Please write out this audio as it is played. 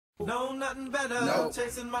No, nothing better. No.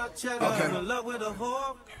 Chasing my cheddar. Okay. I'm in love with a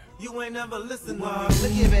whore. You ain't never listened to me.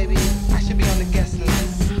 Look here, baby. I should be on the guest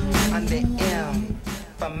list. Under M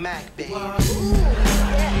for Mac, baby. Dear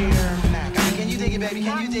Mac. I mean, can you dig it, baby?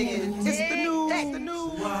 Can you dig it? It's the news. That's the news.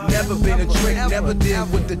 Never been a trick, never did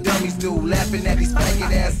what the dummies do. Laughing at these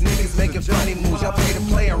faggot ass niggas making funny moves. Y'all pay to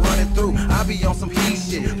play and run it through. I be on some heat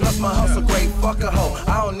shit. Plus my hustle great, fuck a hoe.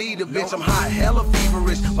 I don't need a bitch, I'm hot, hella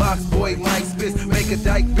feverish. BoX BoY Mike Spitz, make a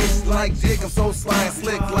dyke bitch like Dick. I'm so sly and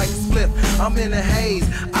slick like a split. I'm in a haze,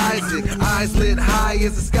 Isaac, eyes lit high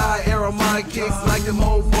as the sky. Arrow my kicks like them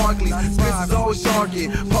old Barclays. Spitz is always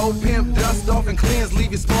sharky. Pole pimp, dust off and cleanse,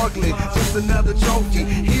 leave it sparkling. Just another trophy.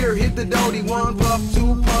 Here, hit the doty, one puff,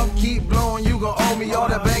 two puff, keep blowing, you gon' owe me all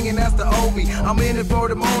that banging, that's the owe me. I'm in it for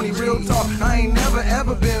the money, real talk. I ain't never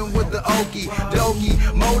ever been with the okie dokie.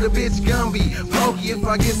 Motor bitch Gumby, pokey. If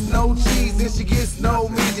I get no cheese, then she gets no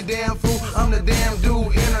meat. You damn fool, I'm the damn dude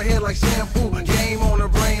in her head like shampoo. Game on her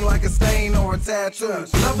brain like a stain or a tattoo.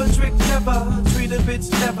 Love a trick never, treat a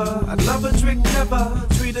bitch never. I love a trick never,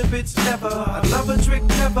 treat a bitch never. I love a trick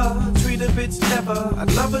never, treat a bitch never. I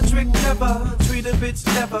love a trick never, treat a bitch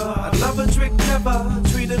never. I love a trick never,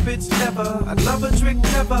 treat a bitch never. I love a trick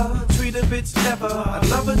never, treat a bitch never. I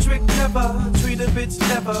love a trick never, treat a bitch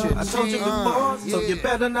never. I told you before, so you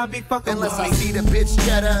better not be fucking Unless with I me. see the bitch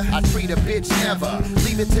cheddar, I treat a bitch never.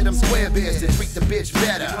 Leave it to them square bears to treat the bitch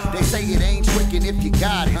better. They say it ain't tricking if you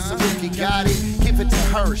got it. So if you got it, give it to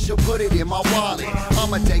her, she'll put it in my wallet.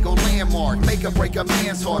 I'm a dago landmark, make or break a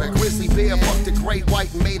man's heart. A grizzly bear bucked a great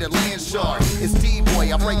white and made a land shark. It's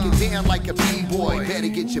D-boy, I break it down like a B-boy. Better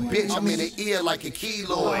get your bitch, I'm in the ear like a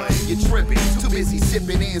keloid. You tripping, too busy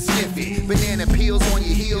sipping and sniffing. Banana peels on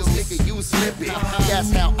your heels, nigga, you slipping.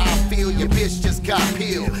 That's how I feel, your bitch just got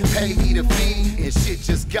peeled. Pay me the fee, and shit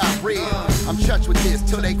just got real. I'm chucked with this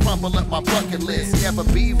till they crumble up my bucket list. Never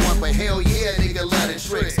be one, but hell yeah, nigga, let it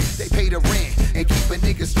tricks. They pay the rent and keep a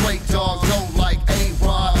nigga straight, dog. Don't like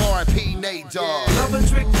A-Rod, R&P, Nate, dog. Love a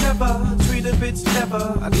trick never, treat a bitch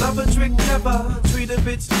never. I love a trick never, treat a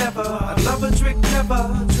bitch never. I love a trick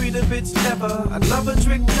never, treat a bitch never. I love a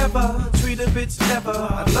trick never, treat a bitch never.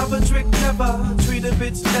 I love a trick never, treat a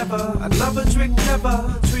bitch never. I love a trick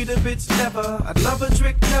never, treat a bitch never. I love a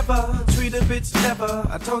trick never, treat a bitch never.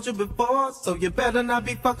 I told you before, so you better not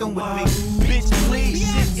be fucking with me. Bitch, please,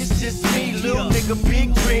 shit, it's just me. Little nigga,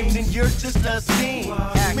 big dreams, and you're just a scene.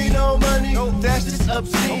 Me no money, that's just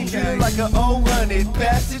obscene. Treat it like an 0-100,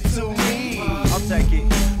 pass it to me. I'll take it.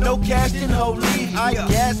 No cash, then holy. I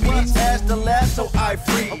gas, bitch, ass the last, so I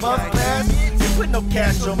free. Puff pass, you put no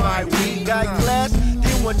cash on my weed. Got class,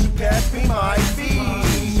 then once you pass me my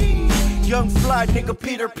fee. Young fly nigga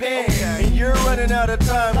Peter Pan, and you're running out of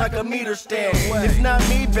time like a meter stand. If not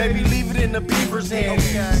me, baby, leave it in the beaver's hand.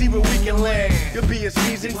 See where we can land, you'll be a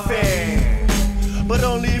seasoned fan. But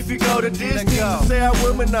only if you go to Disney. Some say I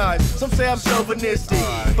womanize, some say I'm chauvinistic.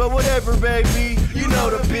 But whatever, baby, you know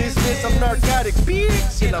the business. I'm narcotic,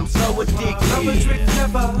 bitch, and I'm so addicted. Love a trick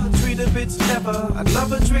never, treat a bitch never. I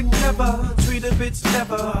love a trick never, treat a bitch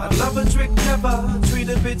never. I love a trick never, treat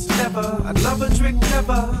a bitch never. I love a trick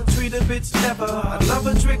never, treat a bitch never. I love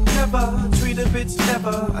a trick never, treat a bitch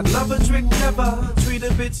never. I love a trick never, treat a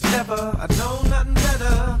bitch never. I know nothing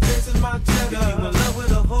better, chasing my cheddar. You in love with